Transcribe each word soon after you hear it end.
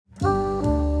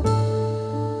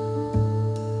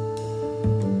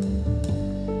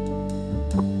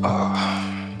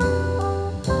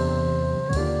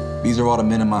are all the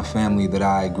men in my family that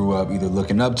I grew up either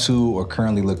looking up to or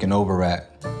currently looking over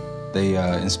at. They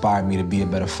inspired me to be a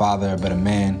better father, a better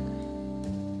man.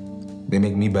 They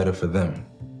make me better for them.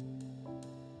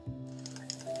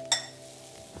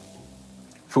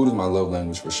 Food is my love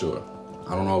language for sure.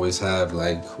 I don't always have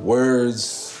like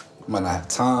words, I might not have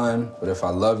time, but if I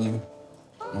love you,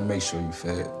 I'm gonna make sure you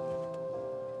fed.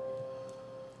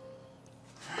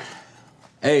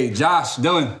 Hey, Josh,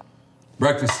 Dylan,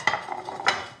 breakfast.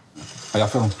 How y'all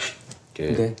feeling?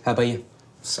 Good. Good. How about you?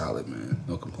 Solid, man.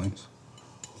 No complaints.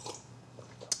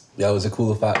 Yo, is it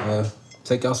cool if I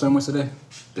take y'all somewhere today?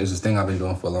 There's this thing I've been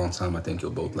doing for a long time I think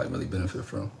you'll both like really benefit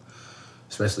from.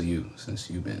 Especially you, since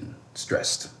you've been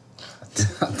stressed.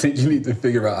 I think you need to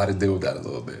figure out how to deal with that a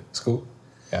little bit. It's cool?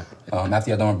 Yeah. After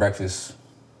y'all done with breakfast,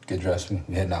 get dressed. We're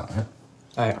heading out, right?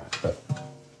 All right. But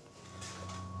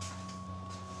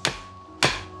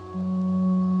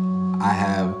I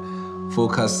have full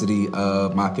custody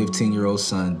of my 15-year-old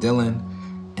son, Dylan,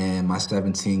 and my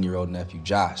 17-year-old nephew,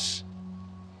 Josh.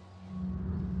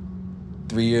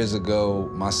 3 years ago,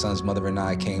 my son's mother and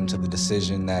I came to the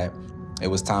decision that it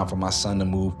was time for my son to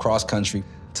move cross-country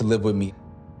to live with me.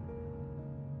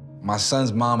 My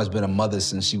son's mom has been a mother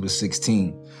since she was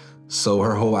 16, so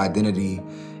her whole identity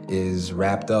is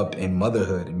wrapped up in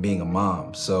motherhood and being a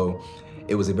mom. So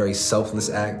it was a very selfless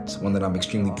act, one that I'm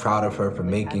extremely proud of her for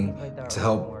making, to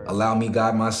help allow me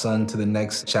guide my son to the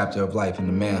next chapter of life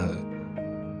into manhood.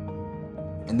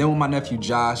 And then with my nephew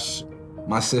Josh,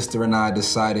 my sister and I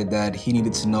decided that he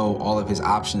needed to know all of his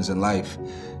options in life.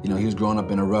 You know, he was growing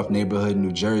up in a rough neighborhood in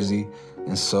New Jersey,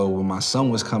 and so when my son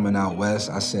was coming out west,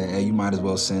 I said, hey, you might as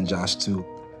well send Josh too.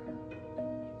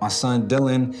 My son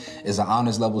Dylan is an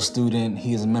honors level student.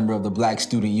 He is a member of the Black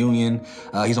Student Union.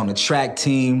 He's on the track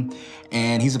team,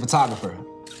 and he's a photographer.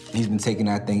 He's been taking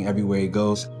that thing everywhere he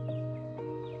goes.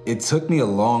 It took me a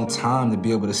long time to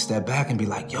be able to step back and be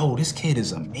like, yo, this kid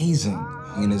is amazing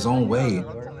in his own way,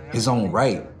 his own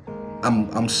right.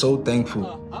 I'm so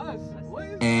thankful.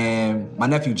 And my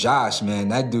nephew Josh, man,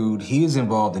 that dude, he is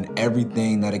involved in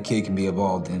everything that a kid can be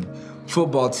involved in.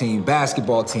 Football team,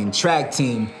 basketball team, track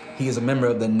team. He is a member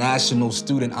of the National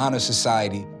Student Honor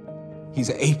Society. He's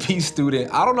an AP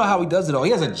student. I don't know how he does it all.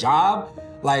 He has a job.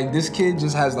 Like, this kid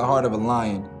just has the heart of a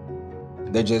lion.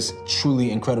 They're just truly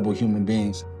incredible human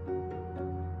beings.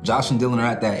 Josh and Dylan are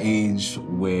at that age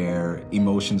where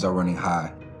emotions are running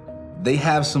high. They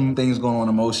have some things going on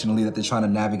emotionally that they're trying to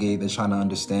navigate, they're trying to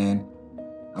understand.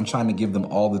 I'm trying to give them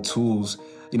all the tools,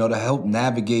 you know, to help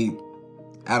navigate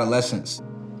adolescence.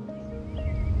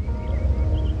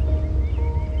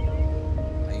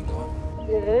 How you doing?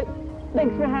 Good.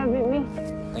 Thanks for having me.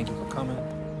 Thank you for coming.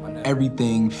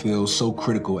 Everything feels so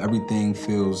critical. Everything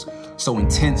feels so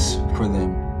intense for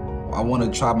them. I want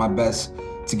to try my best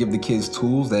to give the kids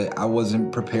tools that I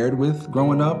wasn't prepared with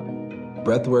growing up.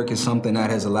 Breathwork is something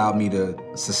that has allowed me to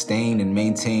sustain and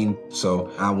maintain. So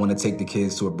I want to take the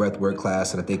kids to a breathwork class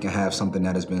so that they can have something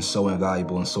that has been so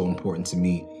invaluable and so important to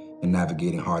me in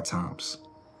navigating hard times.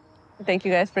 Thank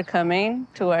you guys for coming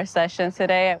to our session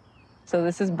today. So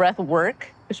this is breath work,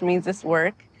 which means it's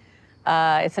work.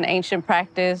 It's an ancient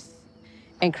practice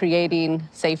in creating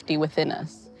safety within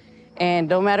us. And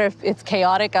no matter if it's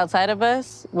chaotic outside of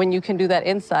us, when you can do that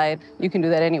inside, you can do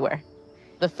that anywhere.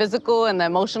 The physical and the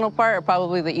emotional part are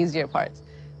probably the easier parts.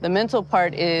 The mental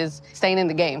part is staying in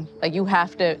the game. Like, you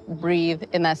have to breathe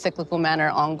in that cyclical manner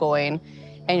ongoing,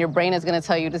 and your brain is gonna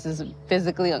tell you this is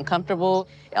physically uncomfortable.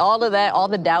 All of that, all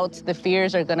the doubts, the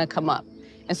fears are gonna come up.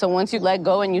 And so once you let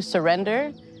go and you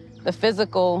surrender, the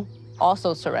physical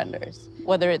also surrenders.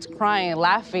 Whether it's crying,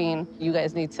 laughing, you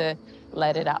guys need to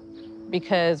let it out.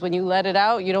 Because when you let it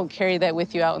out, you don't carry that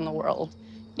with you out in the world.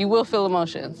 You will feel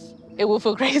emotions. It will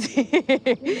feel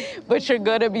crazy, but you're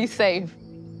gonna be safe.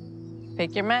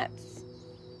 Take your mats.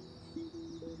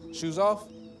 Shoes off?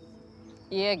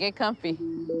 Yeah, get comfy.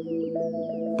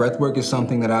 Breathwork is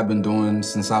something that I've been doing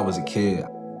since I was a kid.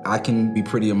 I can be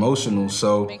pretty emotional,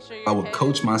 so I would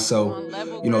coach myself,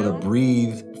 you know, to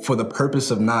breathe for the purpose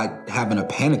of not having a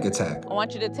panic attack. I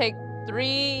want you to take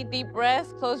 3 deep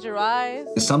breaths, close your eyes.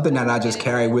 It's something that I just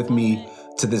carry with me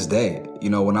to this day. You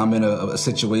know, when I'm in a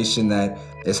situation that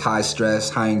is high stress,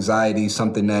 high anxiety,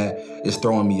 something that is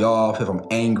throwing me off, if I'm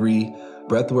angry,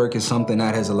 breathwork is something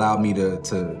that has allowed me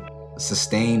to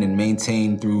sustain and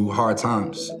maintain through hard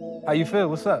times. How you feel?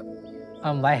 What's up?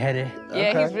 I'm lightheaded. Yeah,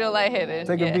 Okay. he's real lightheaded.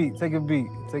 Take yeah. a beat, take a beat,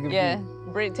 take a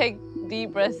beat. Take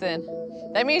deep breaths in.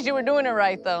 That means you were doing it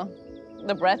right, though.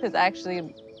 The breath is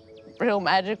actually real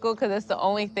magical because it's the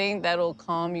only thing that'll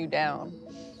calm you down.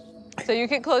 So you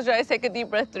can close your eyes, take a deep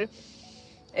breath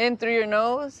in through your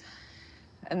nose,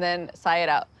 and then sigh it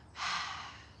out.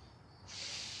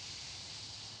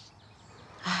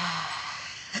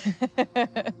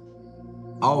 I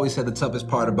always said the toughest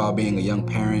part about being a young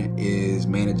parent is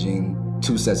managing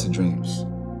 2 sets of dreams.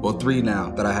 Well, 3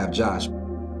 now that I have Josh.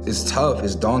 It's tough,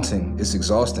 it's daunting, it's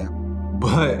exhausting.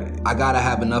 But I gotta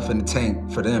have enough in the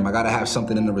tank for them. I gotta have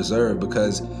something in the reserve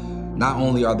because not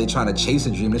only are they trying to chase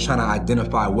a dream, they're trying to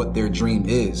identify what their dream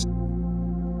is.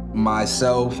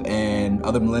 Myself and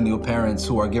other millennial parents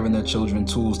who are giving their children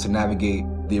tools to navigate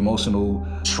the emotional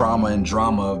trauma and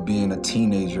drama of being a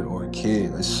teenager or a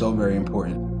kid is so very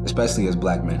important, especially as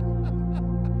Black men.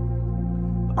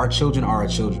 Our children are our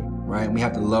children, right? We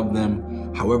have to love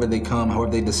them however they come, however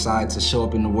they decide to show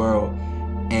up in the world.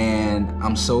 And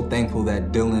I'm so thankful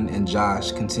that Dylan and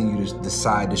Josh continue to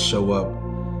decide to show up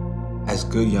as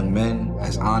good young men,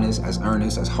 as honest, as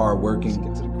earnest, as hardworking.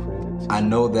 I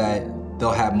know that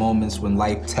they'll have moments when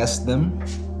life tests them.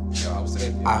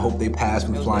 I hope they pass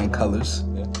with flying colors.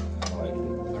 It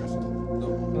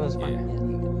was fun.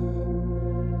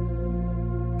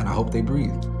 And I hope they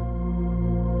breathe.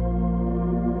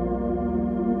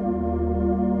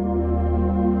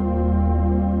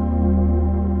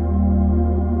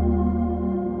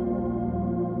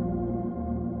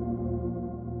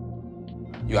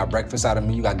 You got breakfast out of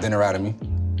me, you got dinner out of me.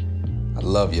 I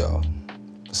love y'all.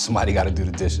 Somebody gotta do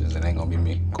the dishes, it ain't gonna be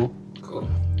me. Cool? Cool.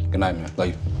 Good night, man. Love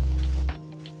you.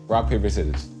 Rock, paper,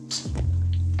 scissors.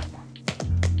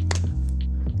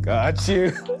 Got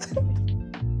you.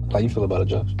 How you feel about it,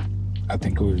 Josh? I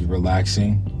think it was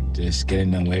relaxing, just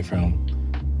getting away from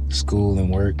school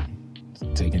and work,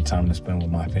 taking time to spend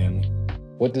with my family.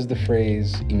 What does the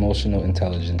phrase emotional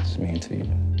intelligence mean to you?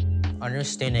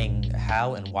 Understanding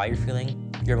how and why you're feeling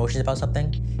your emotions about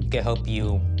something can help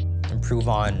you improve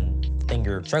on the thing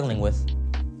you're struggling with,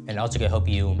 and also can help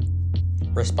you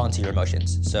respond to your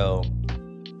emotions. So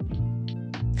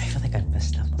I feel like I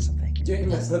messed up on something. You ain't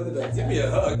messed up today. Give me a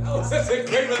hug. That was such a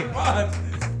great response.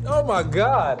 Oh my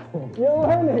God. Yo,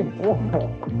 honey.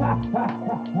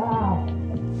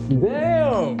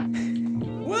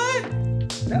 Damn. What?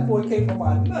 That boy came from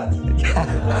my nuts. All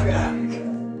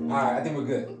right, I think we're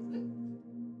good.